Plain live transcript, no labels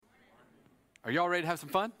Are y'all ready to have some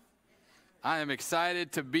fun? I am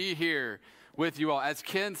excited to be here with you all. As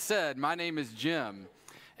Ken said, my name is Jim,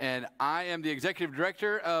 and I am the executive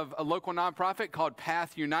director of a local nonprofit called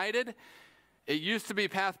Path United. It used to be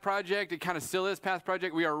Path Project. It kind of still is Path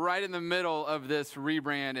Project. We are right in the middle of this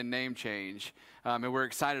rebrand and name change, and we're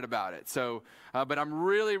excited about it. But I'm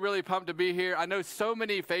really, really pumped to be here. I know so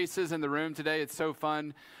many faces in the room today. It's so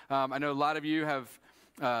fun. I know a lot of you have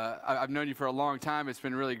I've known you for a long time. It's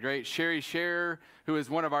been really great. Sherry Scherer, who is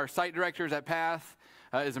one of our site directors at Path,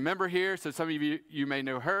 is a member here, so some of you may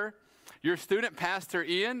know her. Your student pastor,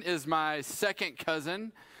 Ian, is my second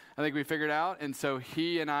cousin, I think we figured out, and so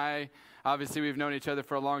he and I, obviously we've known each other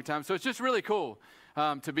for a long time, so it's just really cool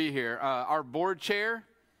to be here. Our board chair,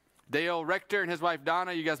 Dale Rector, and his wife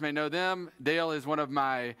Donna, you guys may know them. Dale is one of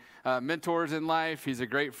my mentors in life. He's a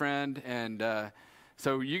great friend, and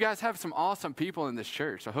so you guys have some awesome people in this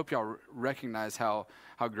church. I hope y'all recognize how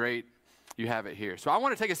great you have it here. So I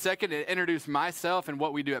want to take a second to introduce myself and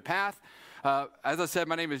what we do at Path. As I said,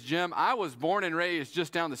 my name is Jim. I was born and raised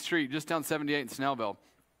just down the street, just down 78 in Snellville.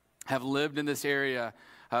 Have lived in this area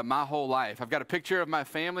my whole life. I've got a picture of my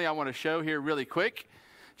family I want to show here really quick,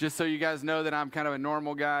 just so you guys know that I'm kind of a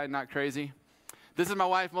normal guy, not crazy. This is my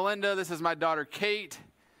wife, Melinda. This is my daughter, Kate,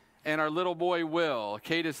 and our little boy, Will.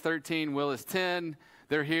 Kate is 13, Will is 10.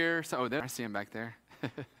 They're here. So, I see them back there.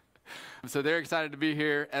 So they're excited to be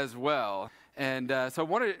here as well. And so I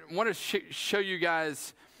want to show you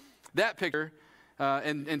guys that picture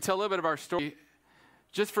and tell a little bit of our story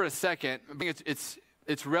just for a second. I think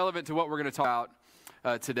it's relevant to what we're going to talk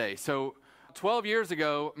about today. So 12 years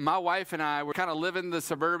ago, my wife and I were kind of living the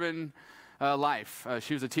suburban life.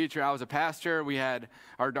 She was a teacher. I was a pastor. We had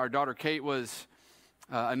our daughter, Kate, was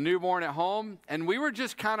a newborn at home. And we were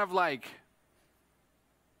just kind of like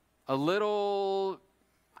a little,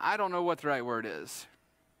 I don't know what the right word is,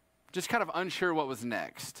 just kind of unsure what was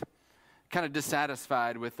next, kind of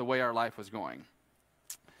dissatisfied with the way our life was going.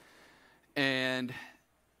 And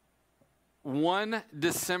one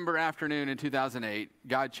December afternoon in 2008,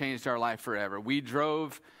 God changed our life forever. We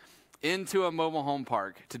drove into a mobile home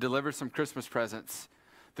park to deliver some Christmas presents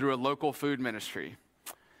through a local food ministry.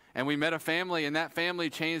 And we met a family, and that family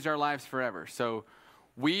changed our lives forever. So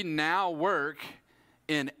we now work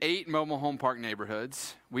in 8 mobile home park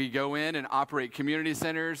neighborhoods. We go in and operate community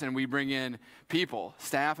centers, and we bring in people,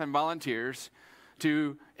 staff and volunteers,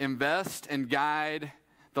 to invest and guide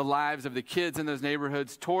the lives of the kids in those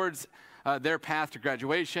neighborhoods towards their path to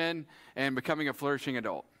graduation and becoming a flourishing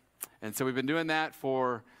adult. And so we've been doing that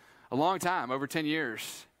for a long time, over 10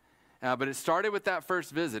 years. But it started with that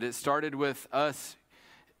first visit. It started with us,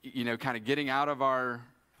 kind of getting out of our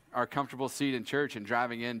comfortable seat in church and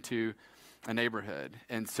driving into a neighborhood.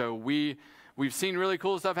 And so we've seen really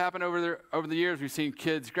cool stuff happen over the years. We've seen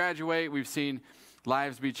kids graduate. We've seen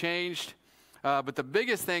lives be changed. But the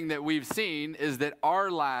biggest thing that we've seen is that our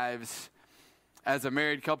lives as a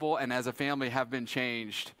married couple and as a family have been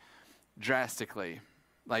changed drastically.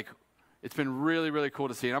 Like, it's been really, really cool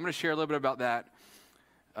to see. And I'm going to share a little bit about that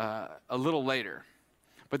a little later.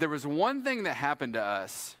 But there was one thing that happened to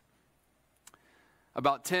us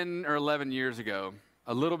about 10 or 11 years ago,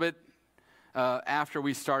 a little bit after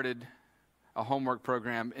we started a homework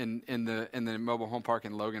program in the mobile home park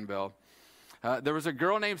in Loganville. There was a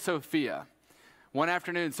girl named Sophia. One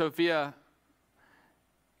afternoon, Sophia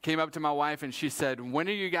came up to my wife and she said, "When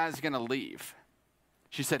are you guys going to leave?"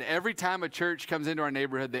 She said, "Every time a church comes into our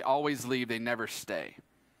neighborhood, they always leave, they never stay."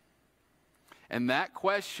 And that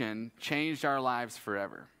question changed our lives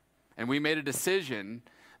forever. And we made a decision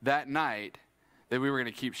that night that we were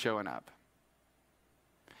going to keep showing up.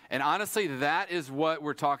 And honestly, that is what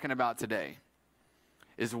we're talking about today,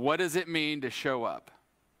 is what does it mean to show up?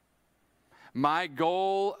 My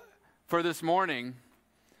goal for this morning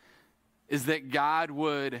is that God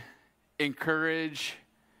would encourage,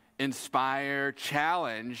 inspire,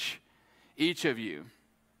 challenge each of you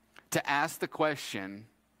to ask the question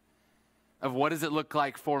of what does it look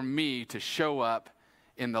like for me to show up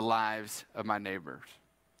in the lives of my neighbors?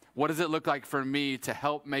 What does it look like for me to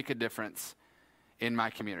help make a difference in my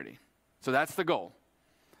community? So that's the goal.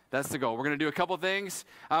 That's the goal. We're going to do a couple things.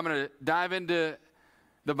 I'm going to dive into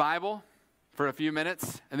the Bible for a few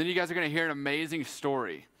minutes, and then you guys are going to hear an amazing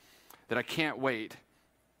story that I can't wait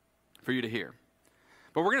for you to hear.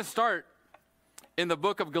 But we're going to start in the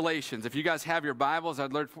book of Galatians. If you guys have your Bibles,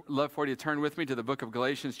 I'd love for you to turn with me to the book of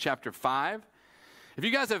Galatians chapter 5. If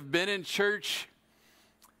you guys have been in church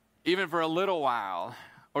even for a little while,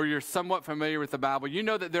 or you're somewhat familiar with the Bible, you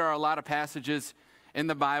know that there are a lot of passages in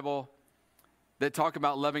the Bible that talk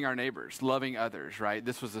about loving our neighbors, loving others, right?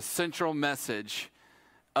 This was a central message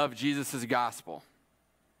of Jesus' gospel,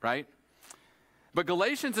 right? But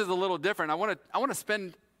Galatians is a little different. I want to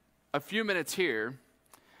spend a few minutes here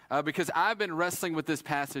because I've been wrestling with this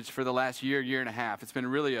passage for the last year and a half. It's been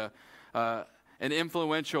really an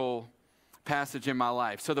influential passage in my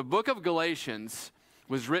life. So the book of Galatians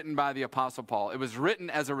was written by the Apostle Paul. It was written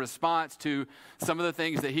as a response to some of the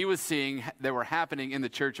things that he was seeing that were happening in the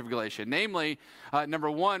church of Galatia. Namely,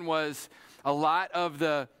 number one was a lot of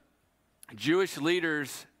the Jewish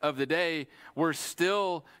leaders of the day were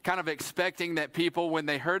still kind of expecting that people, when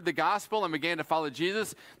they heard the gospel and began to follow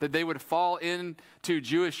Jesus, that they would fall into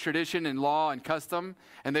Jewish tradition and law and custom,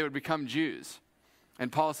 and they would become Jews.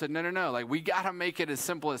 And Paul said, no, like we got to make it as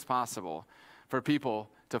simple as possible for people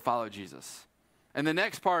to follow Jesus. And the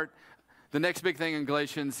next part, the next big thing in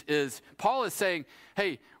Galatians is Paul is saying,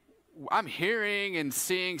 hey, I'm hearing and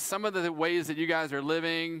seeing some of the ways that you guys are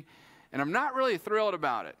living, and I'm not really thrilled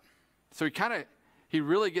about it. So he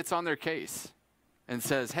really gets on their case and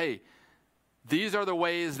says, hey, these are the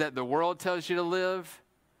ways that the world tells you to live.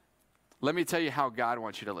 Let me tell you how God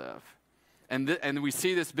wants you to live. And we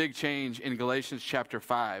see this big change in Galatians chapter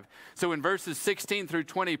 5. So in verses 16 through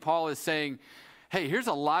 20, Paul is saying, hey, here's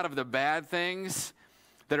a lot of the bad things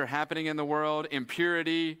that are happening in the world: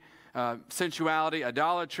 impurity, sensuality,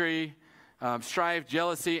 idolatry, strife,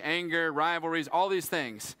 jealousy, anger, rivalries, all these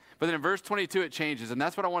things. But then in verse 22, it changes, and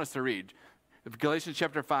that's what I want us to read. Galatians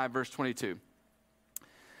chapter 5, verse 22.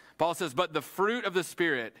 Paul says, but the fruit of the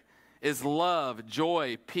Spirit is love,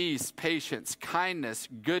 joy, peace, patience, kindness,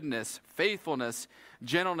 goodness, faithfulness,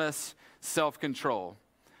 gentleness, self-control.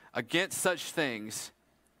 Against such things,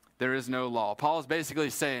 there is no law. Paul is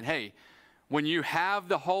basically saying, hey, when you have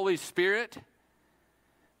the Holy Spirit,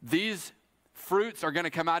 these fruits are going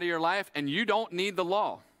to come out of your life, and you don't need the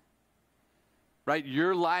law. Right?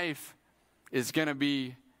 Your life is going to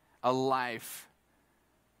be a life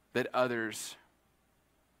that others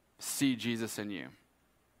see Jesus in you.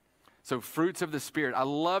 So fruits of the Spirit. I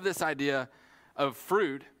love this idea of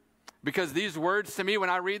fruit because these words to me, when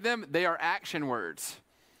I read them, they are action words.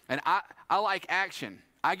 And I like action.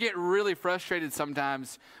 I get really frustrated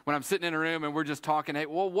sometimes when I'm sitting in a room and we're just talking, hey,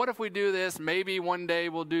 well, what if we do this? Maybe one day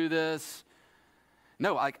we'll do this.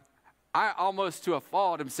 No, I almost to a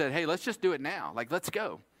fault have said, hey, let's just do it now. Like, let's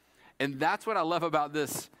go. And that's what I love about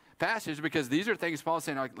this passage, because these are things Paul's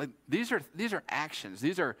saying, like these are actions.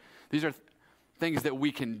 These are things that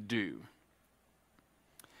we can do.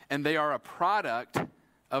 And they are a product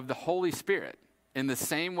of the Holy Spirit in the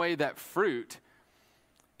same way that fruit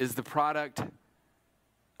is the product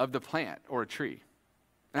of the plant or a tree.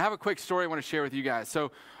 And I have a quick story I want to share with you guys.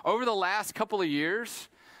 So over the last couple of years,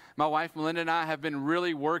 my wife Melinda and I have been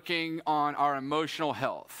really working on our emotional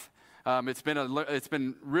health. It's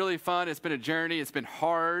been really fun. It's been a journey. It's been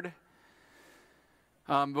hard.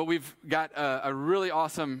 But we've got a really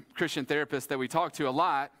awesome Christian therapist that we talk to a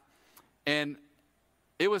lot. And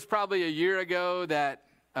it was probably a year ago that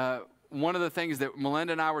one of the things that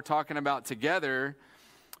Melinda and I were talking about together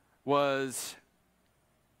was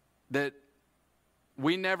that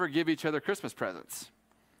we never give each other Christmas presents.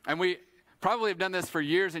 And we probably have done this for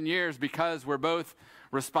years and years because we're both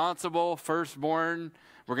responsible, firstborn.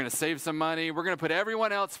 We're going to save some money. We're going to put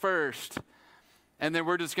everyone else first. And then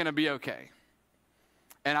we're just going to be okay.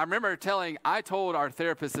 And I remember I told our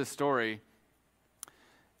therapist this story.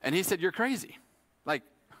 And he said, you're crazy. Like,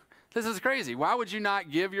 this is crazy. Why would you not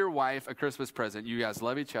give your wife a Christmas present? You guys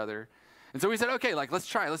love each other. And so we said, okay, like, let's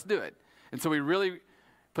try. Let's do it. And so we really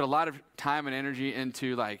put a lot of time and energy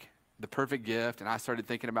into, like, the perfect gift. And I started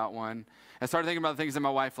thinking about one. I started thinking about the things that my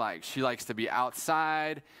wife likes. She likes to be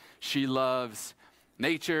outside. She loves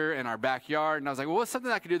nature and our backyard. And I was like, well, what's something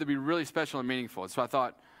I could do that would be really special and meaningful? And so I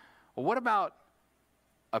thought, well, what about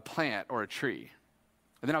a plant or a tree?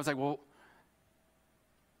 And then I was like, well,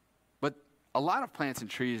 but a lot of plants and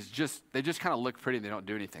trees they just kind of look pretty and they don't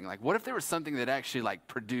do anything. Like, what if there was something that actually, like,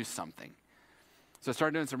 produced something? So I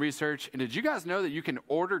started doing some research. And did you guys know that you can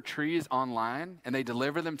order trees online and they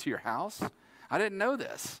deliver them to your house? I didn't know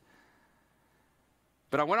this.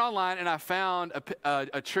 But I went online and I found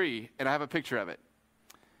a tree, and I have a picture of it.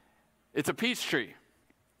 It's a peach tree.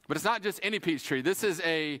 But it's not just any peach tree. This is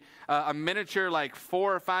a miniature, like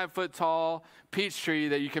 4 or 5 foot tall peach tree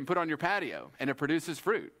that you can put on your patio, and it produces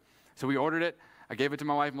fruit. So we ordered it. I gave it to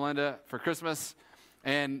my wife, Melinda, for Christmas,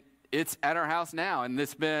 and it's at our house now. And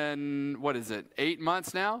it's been, 8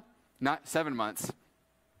 months now? Not 7 months.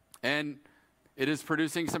 And it is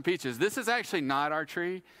producing some peaches. This is actually not our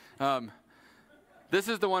tree. This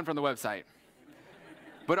is the one from the website.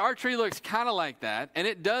 But our tree looks kind of like that, and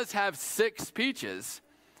it does have 6 peaches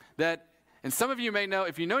that And some of you may know,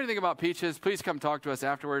 if you know anything about peaches, please come talk to us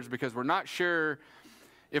afterwards because we're not sure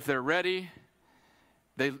if they're ready.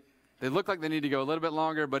 They look like they need to go a little bit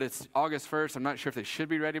longer, but it's August 1st. I'm not sure if they should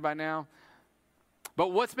be ready by now.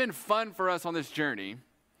 But what's been fun for us on this journey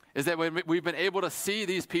is that we've been able to see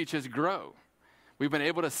these peaches grow. We've been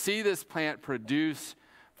able to see this plant produce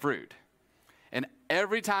fruit. And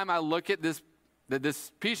every time I look at this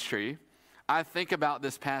peach tree, I think about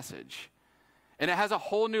this passage. And it has a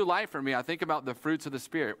whole new life for me. I think about the fruits of the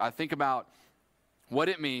Spirit. I think about what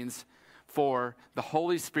it means for the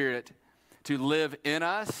Holy Spirit to live in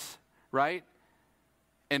us, right?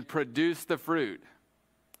 And produce the fruit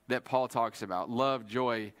that Paul talks about. Love,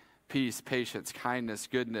 joy, peace, patience, kindness,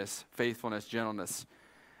 goodness, faithfulness, gentleness,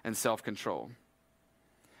 and self-control.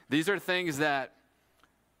 These are things that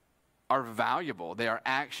are valuable. They are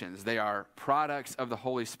actions. They are products of the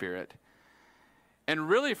Holy Spirit. And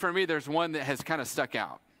really, for me, there's one that has kind of stuck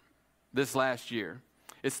out this last year.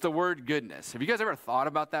 It's the word goodness. Have you guys ever thought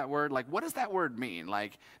about that word? Like, what does that word mean?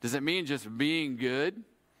 Like, does it mean just being good?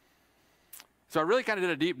 So I really kind of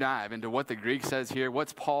did a deep dive into what the Greek says here.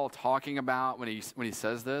 What's Paul talking about when he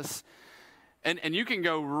says this? And you can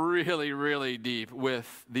go really, really deep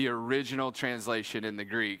with the original translation in the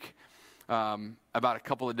Greek about a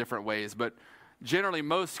couple of different ways. But generally,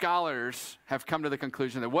 most scholars have come to the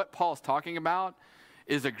conclusion that what Paul's talking about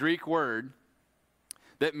is a Greek word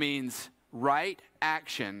that means right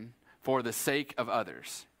action for the sake of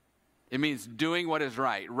others. It means doing what is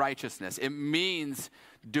right, righteousness. It means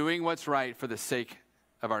doing what's right for the sake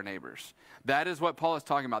of our neighbors. That is what Paul is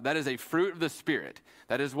talking about. That is a fruit of the Spirit.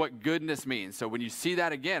 That is what goodness means. So when you see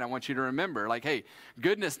that again, I want you to remember, like, hey,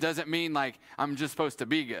 goodness doesn't mean like I'm just supposed to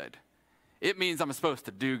be good. It means I'm supposed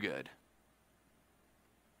to do good.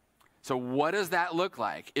 So what does that look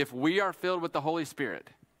like if we are filled with the Holy Spirit?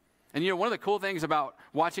 And one of the cool things about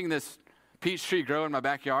watching this peach tree grow in my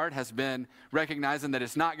backyard has been recognizing that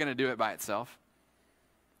it's not going to do it by itself.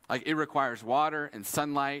 Like, it requires water and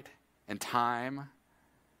sunlight and time.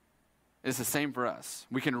 It's the same for us.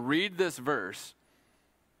 We can read this verse,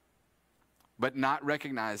 but not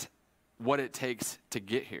recognize what it takes to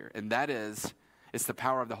get here. And that is, it's the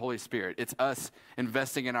power of the Holy Spirit. It's us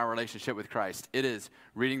investing in our relationship with Christ. It is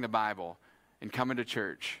reading the Bible and coming to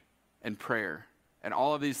church and prayer. And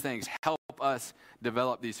all of these things help us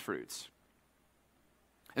develop these fruits.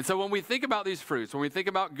 And so when we think about these fruits, when we think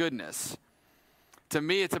about goodness, to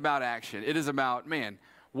me it's about action. It is about, man,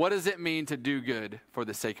 what does it mean to do good for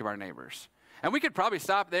the sake of our neighbors? And we could probably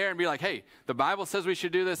stop there and be like, hey, the Bible says we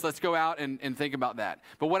should do this. Let's go out and think about that.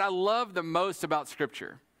 But what I love the most about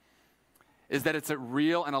Scripture is that it's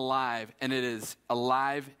real and alive, and it is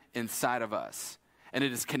alive inside of us. And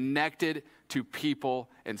it is connected to people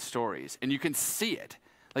and stories. And you can see it.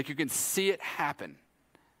 Like, you can see it happen.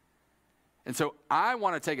 And so I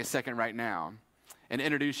want to take a second right now and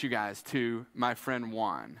introduce you guys to my friend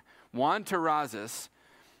Juan. Juan Terrazas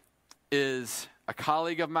is a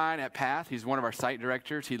colleague of mine at Path. He's one of our site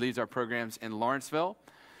directors. He leads our programs in Lawrenceville.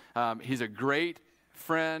 He's a great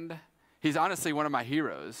friend. He's honestly one of my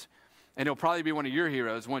heroes. And he'll probably be one of your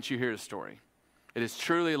heroes once you hear his story. It is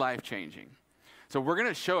truly life-changing. So we're going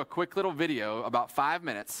to show a quick little video, about 5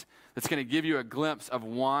 minutes, that's going to give you a glimpse of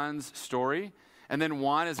Juan's story. And then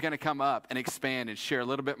Juan is going to come up and expand and share a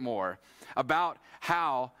little bit more about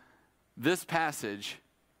how this passage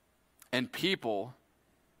and people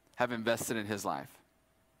have invested in his life.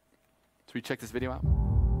 So we check this video out.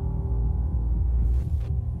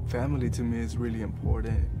 Family to me is really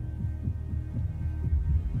important.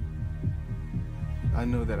 I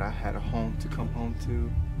know that I had a home to come home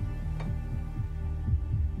to.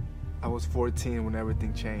 I was 14 when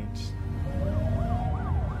everything changed.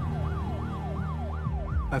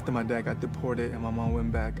 After my dad got deported and my mom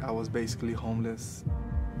went back, I was basically homeless.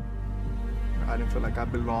 I didn't feel like I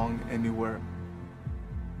belonged anywhere.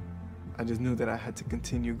 I just knew that I had to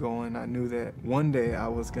continue going. I knew that one day I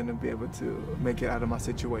was gonna be able to make it out of my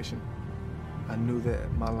situation. I knew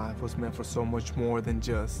that my life was meant for so much more than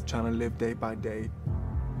just trying to live day by day.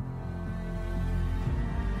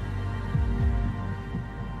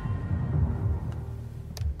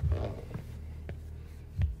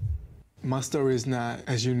 My story is not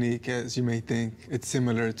as unique as you may think. It's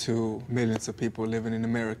similar to millions of people living in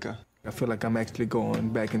America. I feel like I'm actually going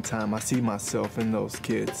back in time. I see myself in those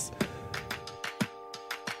kids.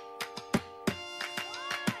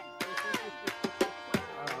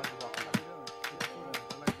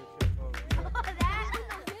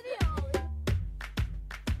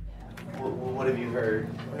 What have you heard?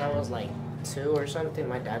 When I was like 2 or something,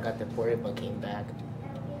 my dad got deported but came back.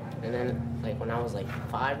 And then, like, when I was like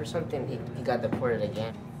 5 or something, he got deported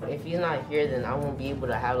again. If he's not here, then I won't be able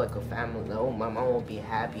to have like a family. No, my mom won't be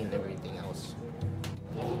happy and everything else.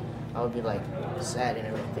 I would be like sad and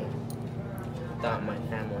everything without my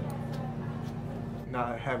family.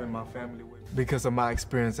 Not having my family with me. Because of my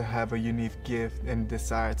experience, I have a unique gift and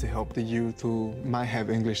desire to help the youth who might have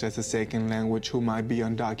English as a second language, who might be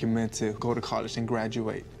undocumented, go to college and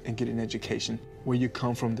graduate and get an education. Where you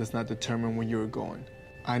come from does not determine where you're going.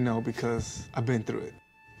 I know because I've been through it.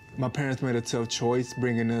 My parents made a tough choice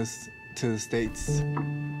bringing us to the States.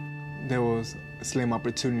 There was slim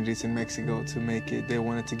opportunities in Mexico to make it. They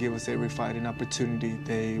wanted to give us every fighting opportunity.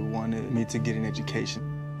 They wanted me to get an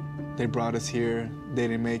education. They brought us here, they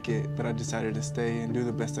didn't make it, but I decided to stay and do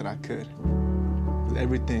the best that I could.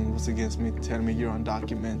 Everything was against me, telling me you're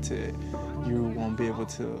undocumented, you won't be able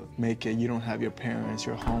to make it, you don't have your parents,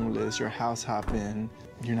 you're homeless, you're house hopping,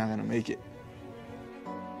 you're not gonna make it.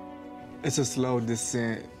 It's a slow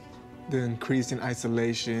descent, the increase in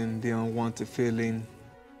isolation, the unwanted feeling.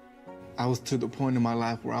 I was to the point in my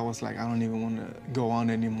life where I was like, I don't even want to go on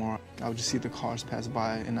anymore. I would just see the cars pass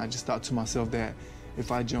by, and I just thought to myself that if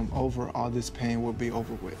I jump over, all this pain will be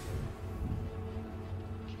over with.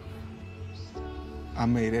 I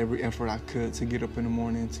made every effort I could to get up in the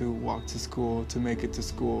morning, to walk to school, to make it to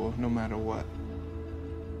school, no matter what.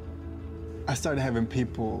 I started having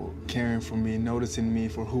people caring for me, noticing me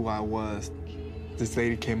for who I was. This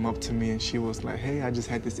lady came up to me and she was like, hey, I just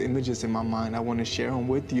had these images in my mind. I want to share them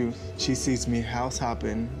with you. She sees me house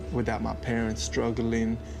hopping without my parents,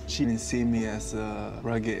 struggling. She didn't see me as a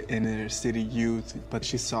rugged inner city youth, but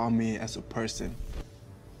she saw me as a person.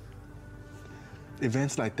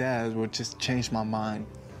 Events like that would just change my mind.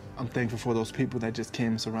 I'm thankful for those people that just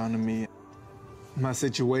came surrounded me. My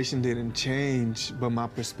situation didn't change, but my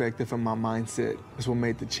perspective and my mindset is what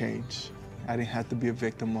made the change. I didn't have to be a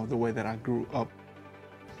victim of the way that I grew up.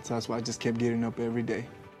 So that's why I just kept getting up every day.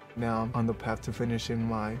 Now I'm on the path to finishing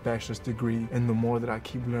my bachelor's degree, and the more that I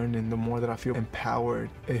keep learning, the more that I feel empowered.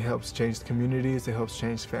 It helps change communities, it helps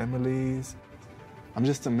change families. I'm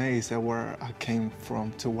just amazed at where I came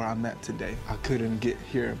from to where I'm at today. I couldn't get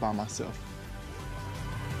here by myself.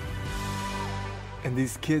 And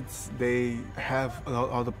these kids, they have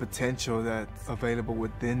all the potential that's available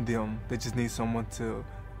within them. They just need someone to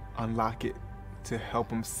unlock it, to help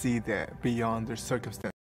them see that beyond their circumstance.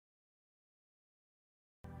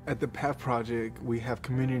 At the PATH Project, we have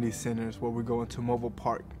community centers where we go into mobile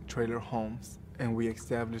park trailer homes, and we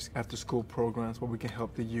establish after-school programs where we can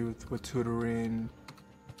help the youth with tutoring.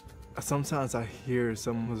 Sometimes I hear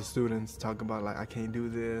some of the students talk about like, I can't do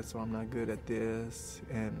this, or I'm not good at this,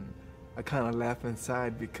 and I kind of laugh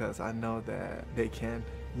inside because I know that they can.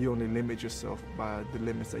 You only limit yourself by the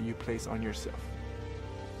limits that you place on yourself.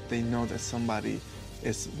 They know that somebody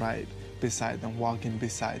is right beside them, walking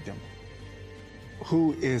beside them.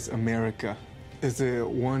 Who is America? Is it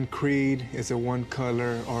one creed? Is it one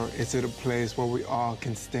color? Or is it a place where we all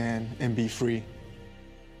can stand and be free?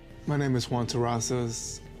 My name is Juan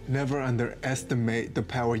Terrazas. Never underestimate the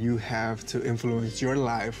power you have to influence your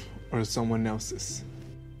life or someone else's.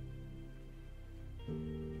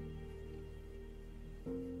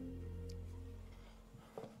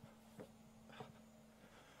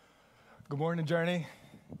 Good morning, Journey.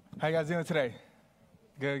 How you guys doing today?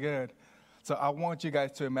 Good, good. So I want you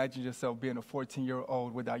guys to imagine yourself being a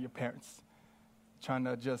 14-year-old without your parents, trying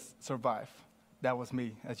to just survive. That was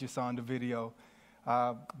me, as you saw in the video.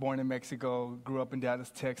 Born in Mexico, grew up in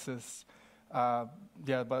Dallas, Texas. By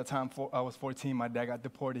the time I was 14, my dad got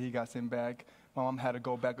deported. He got sent back. My mom had to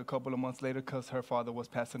go back a couple of months later because her father was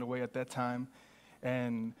passing away at that time.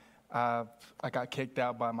 And I got kicked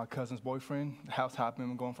out by my cousin's boyfriend, house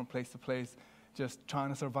hopping, going from place to place, just trying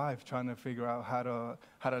to survive, trying to figure out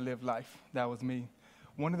how to live life. That was me.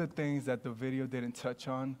 One of the things that the video didn't touch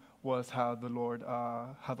on was how the Lord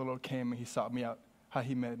came and He sought me out, how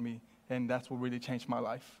He met me, and that's what really changed my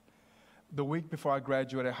life. The week before I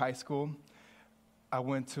graduated high school, I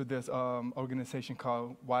went to this organization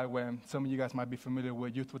called YWAM. Some of you guys might be familiar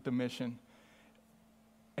with Youth with a Mission.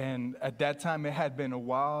 And at that time, it had been a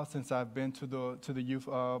while since I've been to the youth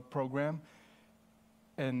program.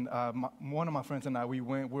 And one of my friends and I, we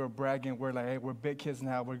were bragging. We're like, hey, we're big kids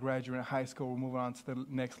now. We're graduating high school. We're moving on to the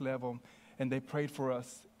next level. And they prayed for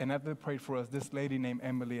us. And after they prayed for us, this lady named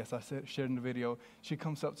Emily, as I shared in the video, she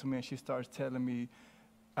comes up to me and she starts telling me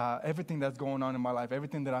everything that's going on in my life,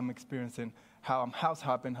 everything that I'm experiencing, how I'm house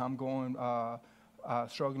hopping, how I'm going,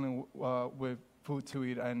 struggling with food to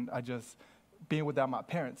eat, and I just being without my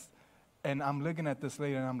parents. And I'm looking at this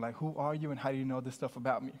lady and I'm like, who are you and how do you know this stuff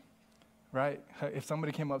about me? Right? If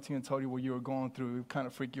somebody came up to you and told you what you were going through, it would kind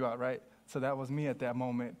of freak you out, right? So that was me at that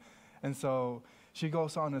moment. And so She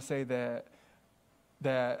goes on to say that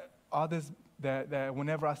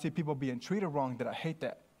whenever I see people being treated wrong, that I hate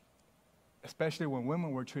that. Especially when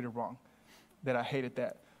women were treated wrong, that I hated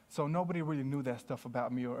that. So nobody really knew that stuff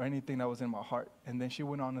about me or anything that was in my heart. And then she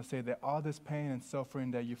went on to say that all this pain and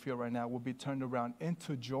suffering that you feel right now will be turned around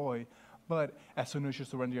into joy, but as soon as you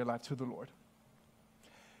surrender your life to the Lord.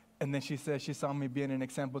 And then she said she saw me being an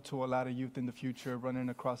example to a lot of youth in the future, running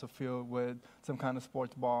across a field with some kind of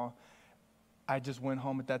sports ball. I just went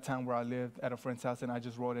home at that time where I lived at a friend's house, and I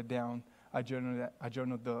just wrote it down. I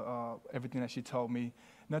journaled everything that she told me.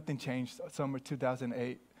 Nothing changed. Summer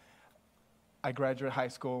 2008. I graduated high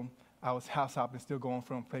school. I was house hopping, still going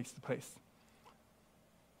from place to place.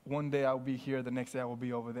 One day I'll be here, the next day I will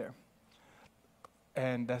be over there.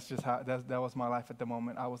 And that's just how, that was my life at the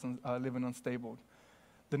moment. I was living unstable.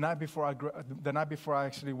 The night before I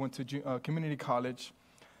actually went to community college,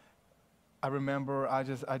 I remember I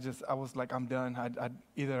was like, I'm done.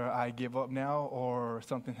 Either I give up now or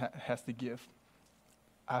something has to give.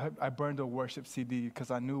 I burned a worship CD because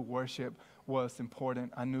I knew worship was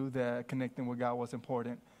important. I knew that connecting with God was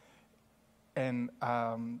important, and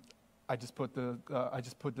I just put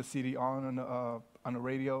the CD on the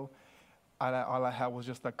radio. All I had was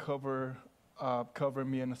just a cover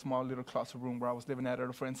me in a small little classroom where I was living at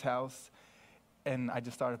a friend's house, and I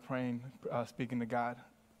just started praying, speaking to God.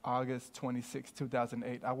 August 26,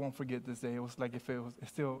 2008. I won't forget this day. It was like I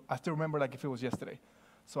still remember like if it was yesterday.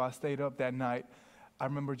 So I stayed up that night. I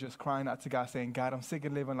remember just crying out to God, saying, God, I'm sick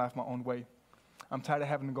of living life my own way. I'm tired of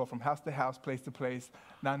having to go from house to house, place to place,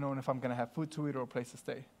 not knowing if I'm going to have food to eat or a place to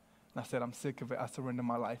stay. And I said, I'm sick of it. I surrender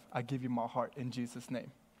my life. I give you my heart in Jesus'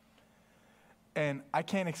 name. And I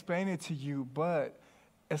can't explain it to you, but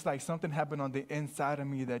it's like something happened on the inside of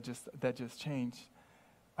me that just changed.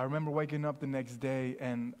 I remember waking up the next day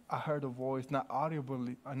and I heard a voice, not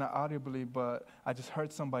audibly, but I just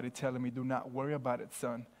heard somebody telling me, do not worry about it,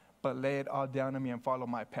 son, but lay it all down on me and follow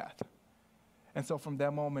my path. And so from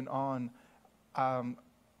that moment on,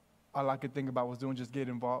 all I could think about was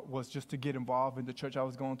just to get involved in the church I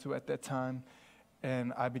was going to at that time.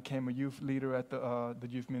 And I became a youth leader at the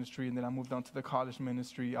youth ministry, and then I moved on to the college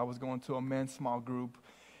ministry. I was going to a men's small group,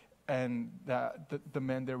 and the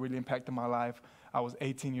men there really impacted my life. I was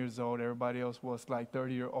 18 years old. Everybody else was like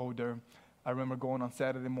 30 or older. I remember going on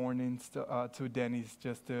Saturday mornings to Denny's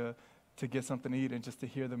just to get something to eat and just to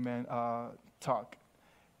hear the men talk.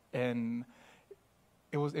 And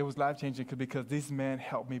it was life-changing because these men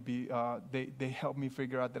helped me they helped me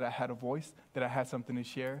figure out that I had a voice, that I had something to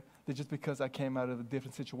share. That just because I came out of a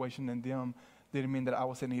different situation than them didn't mean that I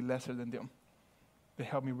was any lesser than them. They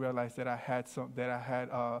helped me realize that I had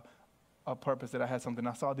a purpose, that I had something.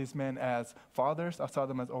 I saw these men as fathers. I saw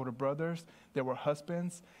them as older brothers. They were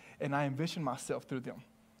husbands, and I envisioned myself through them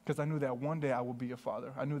because I knew that one day I would be a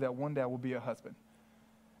father. I knew that one day I would be a husband.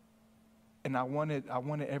 And I wanted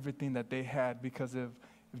everything that they had because if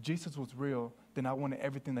Jesus was real, then I wanted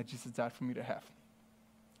everything that Jesus died for me to have.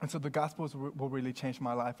 And so the Gospels will really change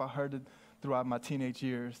my life. I heard it throughout my teenage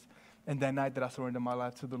years. And that night that I surrendered my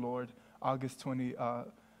life to the Lord, August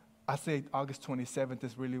 27th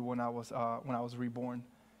is really when I was reborn.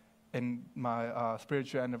 And my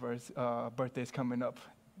spiritual anniversary, birthday is coming up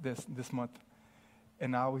this month.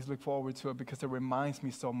 And I always look forward to it because it reminds me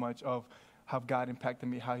so much of how God impacted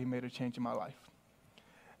me, how he made a change in my life.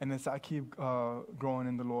 And as I keep growing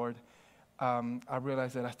in the Lord, I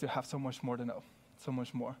realize that I still have so much more to know, so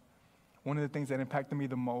much more. One of the things that impacted me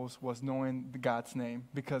the most was knowing God's name,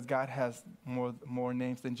 because God has more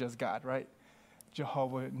names than just God, right?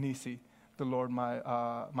 Jehovah Nissi, the Lord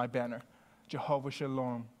my banner. Jehovah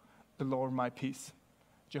Shalom, the Lord my peace.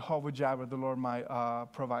 Jehovah Jireh, the Lord my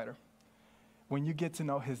provider. When you get to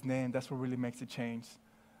know his name, that's what really makes a change.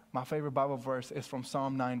 My favorite Bible verse is from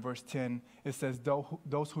Psalm 9, verse 10. It says,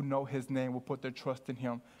 those who know his name will put their trust in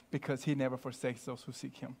him because he never forsakes those who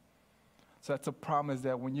seek him. So that's a promise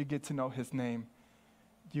that when you get to know his name,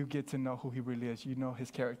 you get to know who he really is. You know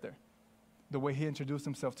his character. The way he introduced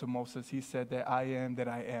himself to Moses, he said that I am that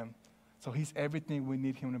I am. So he's everything we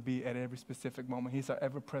need him to be at every specific moment. He's our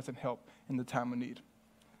ever-present help in the time of need.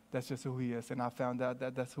 That's just who he is. And I found out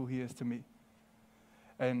that that's who he is to me.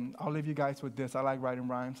 And I'll leave you guys with this. I like writing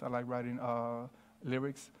rhymes. I like writing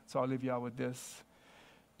lyrics. So I'll leave you out with this.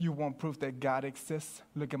 You want proof that God exists?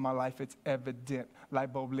 Look at my life, it's evident.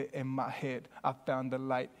 Light bulb lit in my head. I found the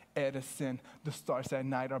light Edison. The stars at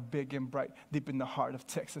night are big and bright, deep in the heart of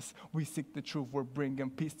Texas. We seek the truth, we're bringing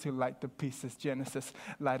peace to light the pieces. Genesis,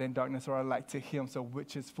 light and darkness are alike to him, so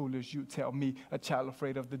which is foolish, you tell me? A child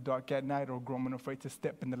afraid of the dark at night, or grown afraid to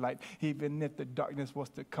step in the light? Even if the darkness was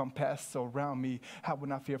to come past around me, how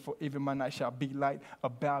would I fear, for even my night shall be light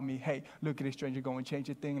about me? Hey, look at this stranger, go and change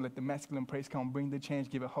your thing. Let the masculine praise come, bring the change,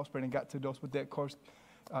 give it hope, spread and got to those with that course.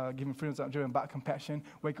 Giving freedoms out, driven by compassion.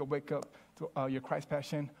 Wake up to your Christ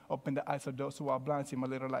passion. Open the eyes of those who are blind. See my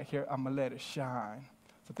little light here, I'ma let it shine.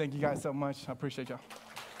 So thank you guys so much. I appreciate y'all.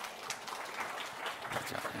 Good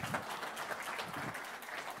job, man.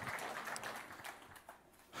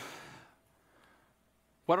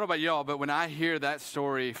 Well, I don't know about y'all, but when I hear that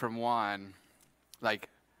story from Juan, like,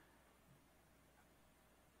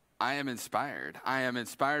 I am inspired. I am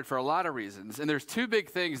inspired for a lot of reasons. And there's two big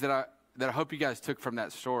things that I hope you guys took from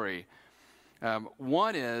that story.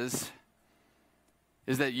 One is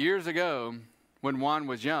that years ago, when Juan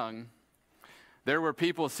was young, there were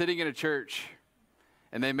people sitting in a church,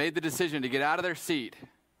 and they made the decision to get out of their seat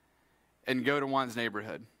and go to Juan's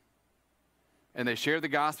neighborhood. And they shared the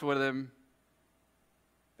gospel with him,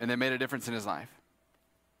 and they made a difference in his life.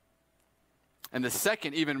 And the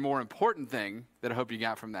second, even more important thing that I hope you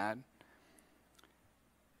got from that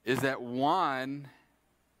is that Juan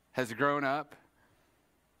has grown up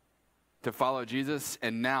to follow Jesus,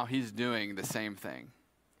 and now he's doing the same thing.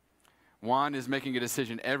 Juan is making a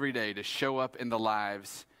decision every day to show up in the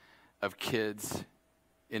lives of kids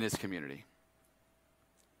in his community.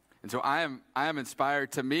 And so I am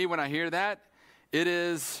inspired. To me, when I hear that, it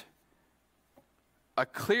is a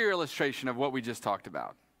clear illustration of what we just talked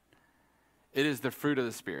about. It is the fruit of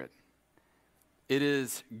the Spirit. It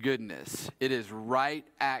is goodness. It is right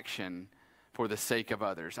action for the sake of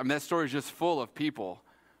others. I mean, that story is just full of people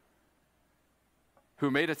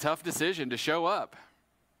who made a tough decision to show up.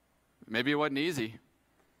 Maybe it wasn't easy,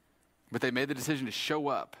 but they made the decision to show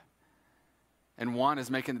up. And Juan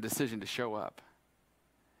is making the decision to show up.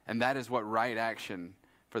 And that is what right action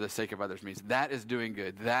for the sake of others means. That is doing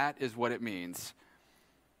good. That is what it means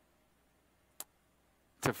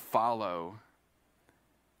to follow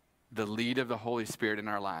the lead of the Holy Spirit in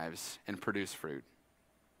our lives and produce fruit.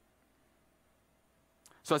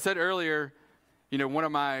 So I said earlier, one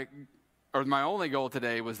of my only goal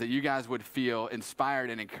today was that you guys would feel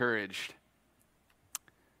inspired and encouraged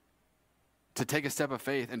to take a step of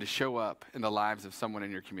faith and to show up in the lives of someone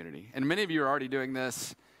in your community. And many of you are already doing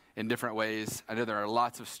this in different ways. I know there are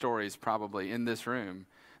lots of stories probably in this room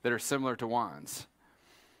that are similar to Juan's.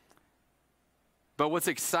 But what's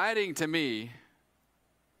exciting to me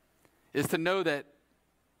is to know that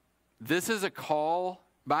this is a call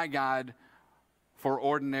by God for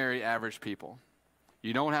ordinary, average people.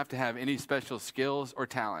 You don't have to have any special skills or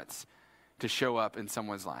talents to show up in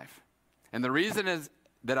someone's life. And the reason is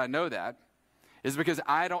that I know that is because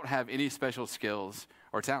I don't have any special skills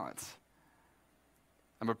or talents.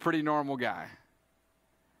 I'm a pretty normal guy.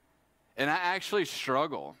 And I actually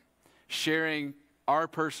struggle sharing our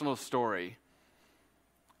personal story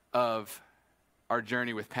of our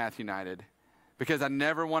journey with Path United, because I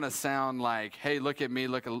never want to sound like, hey, look at me,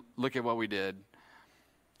 look at what we did.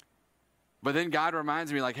 But then God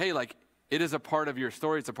reminds me, like, hey, like, it is a part of your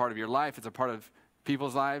story, it's a part of your life, it's a part of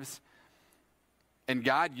people's lives. And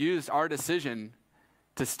God used our decision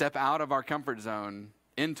to step out of our comfort zone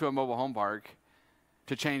into a mobile home park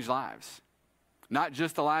to change lives. Not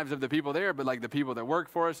just the lives of the people there, but like the people that work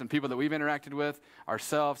for us and people that we've interacted with,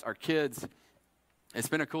 ourselves, our kids. It's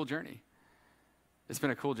been a cool journey. It's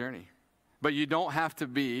been a cool journey. But you don't have to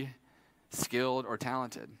be skilled or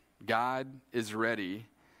talented. God is ready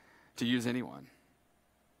to use anyone.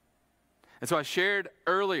 And so I shared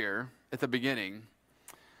earlier at the beginning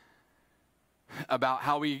about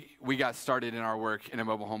how we got started in our work in a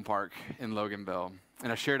mobile home park in Loganville.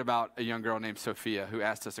 And I shared about a young girl named Sophia who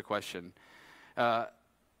asked us a question. Her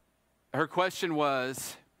question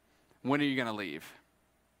was, when are you going to leave?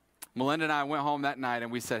 Melinda and I went home that night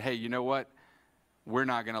and we said, hey, you know what? We're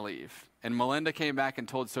not going to leave. And Melinda came back and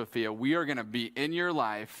told Sophia, we are going to be in your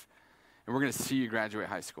life and we're going to see you graduate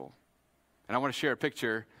high school. And I want to share a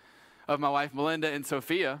picture of my wife, Melinda, and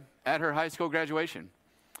Sophia at her high school graduation.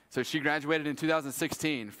 So she graduated in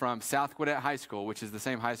 2016 from South Gwinnett High School, which is the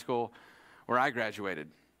same high school where I graduated.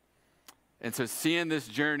 And so seeing this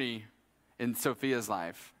journey in Sophia's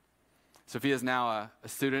life, Sophia is now a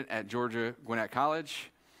student at Georgia Gwinnett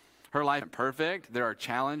College. Her life isn't perfect. There are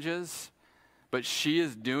challenges, but she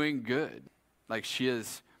is doing good. Like, she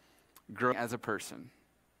is growing as a person.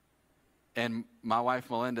 And my wife,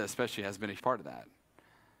 Melinda, especially, has been a part of that.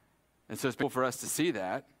 And so it's cool for us to see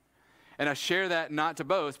that. And I share that not to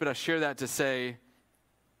boast, but I share that to say,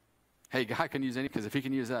 hey, God can use anyone, because if he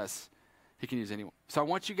can use us, he can use anyone. So I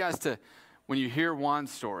want you guys to, when you hear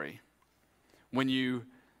Juan's story, when you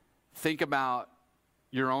think about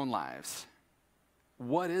your own lives,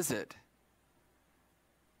 what is it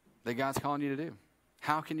that God's calling you to do?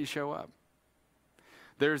 How can you show up?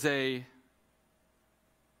 There's a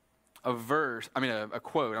quote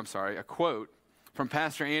from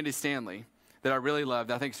Pastor Andy Stanley that I really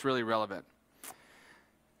loved. I think it's really relevant.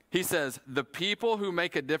 He says, "The people who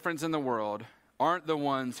make a difference in the world aren't the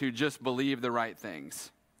ones who just believe the right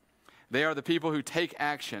things. They are the people who take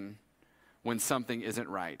action when something isn't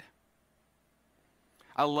right."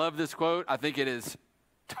 I love this quote. I think it is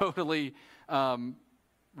totally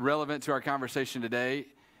relevant to our conversation today.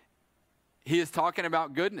 He is talking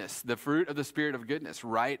about goodness, the fruit of the Spirit of goodness,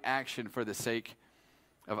 right action for the sake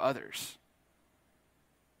of others.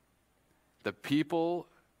 The people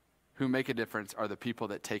who make a difference are the people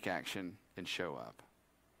that take action and show up.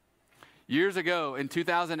 Years ago, in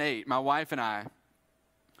 2008, my wife and I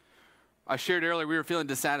shared earlier, we were feeling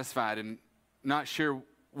dissatisfied and not sure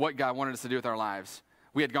what God wanted us to do with our lives.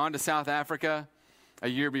 We had gone to South Africa a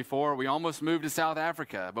year before. We almost moved to South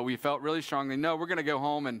Africa, but we felt really strongly, no, we're going to go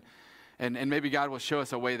home and maybe God will show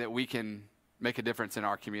us a way that we can make a difference in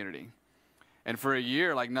our community. And for a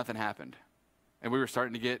year, like nothing happened. And we were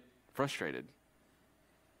starting to get frustrated.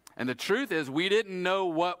 And the truth is, we didn't know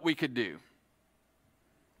what we could do.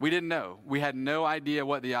 We didn't know. We had no idea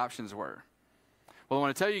what the options were. Well, I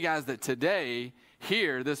want to tell you guys that today,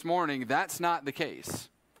 here, this morning, that's not the case.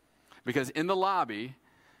 Because in the lobby,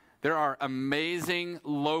 there are amazing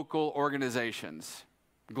local organizations,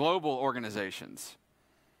 global organizations,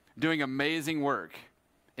 doing amazing work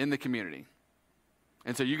in the community.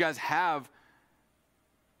 And so you guys have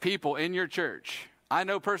people in your church. I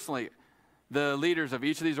know personally the leaders of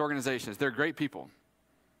each of these organizations. They're great people.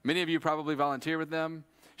 Many of you probably volunteer with them.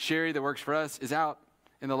 Sherry, that works for us, is out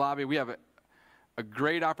in the lobby. We have a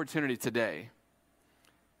great opportunity today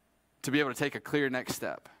to be able to take a clear next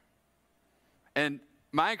step. And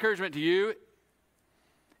my encouragement to you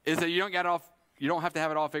is that you don't have to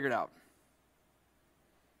have it all figured out.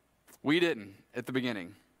 We didn't at the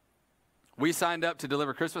beginning. We signed up to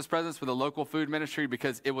deliver Christmas presents with a local food ministry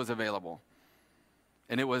because it was available.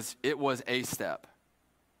 And it was a step.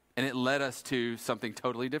 And it led us to something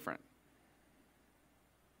totally different.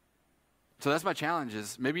 So that's my challenge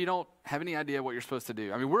is maybe you don't have any idea what you're supposed to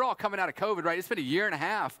do. I mean, we're all coming out of COVID, right? It's been a year and a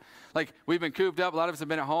half. Like, we've been cooped up. A lot of us have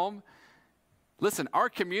been at home. Listen, our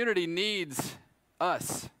community needs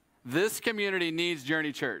us. This community needs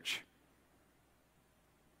Journey Church.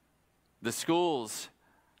 The schools,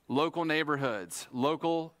 local neighborhoods,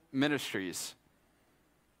 local ministries.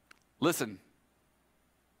 Listen,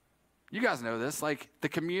 you guys know this. Like, the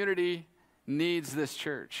community needs this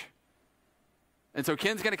church. And so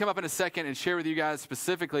Ken's going to come up in a second and share with you guys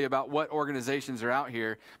specifically about what organizations are out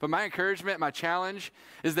here. But my encouragement, my challenge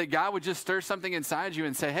is that God would just stir something inside you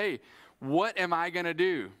and say, hey, what am I going to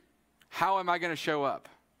do? How am I going to show up?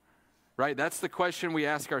 Right? That's the question we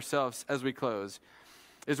ask ourselves as we close.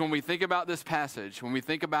 Is when we think about this passage, when we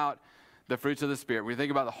think about the fruits of the Spirit, when we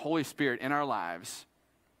think about the Holy Spirit in our lives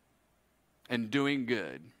and doing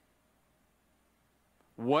good,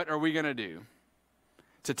 what are we going to do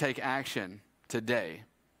to take action today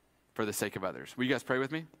for the sake of others? Will you guys pray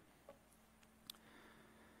with me?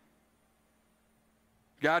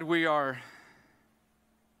 God, we are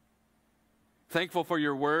thankful for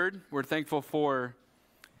your word. We're thankful for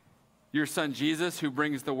your son Jesus who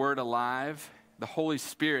brings the word alive, the Holy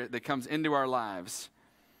Spirit that comes into our lives.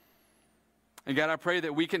 And God, I pray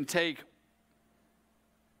that we can take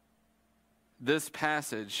this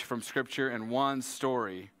passage from Scripture and Juan's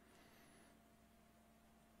story,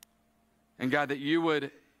 and God, that you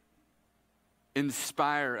would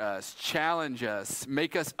inspire us, challenge us,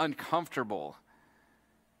 make us uncomfortable,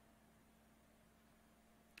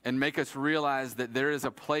 and make us realize that there is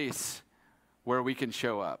a place where we can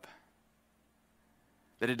show up.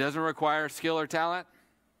 That it doesn't require skill or talent.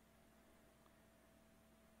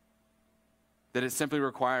 That it simply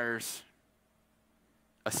requires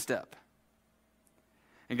a step.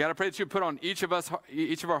 And God, I pray that you put on each of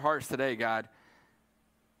our hearts today, God,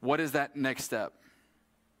 what is that next step?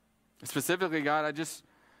 Specifically, God, I just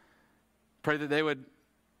pray that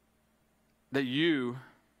you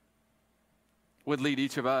would lead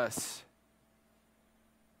each of us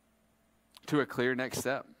to a clear next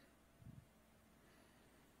step.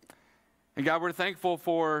 And God, we're thankful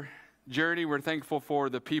for Journey. We're thankful for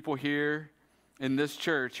the people here in this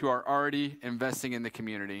church who are already investing in the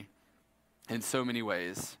community in so many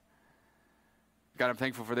ways. God, I'm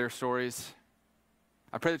thankful for their stories.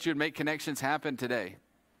 I pray that you would make connections happen today.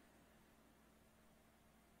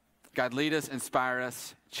 God, lead us, inspire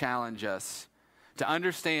us, challenge us to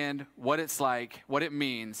understand what it's like, what it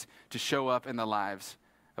means to show up in the lives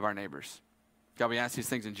of our neighbors. God, we ask these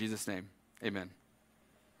things in Jesus' name. Amen.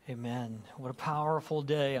 Amen. What a powerful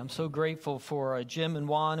day. I'm so grateful for Jim and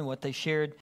Juan and what they shared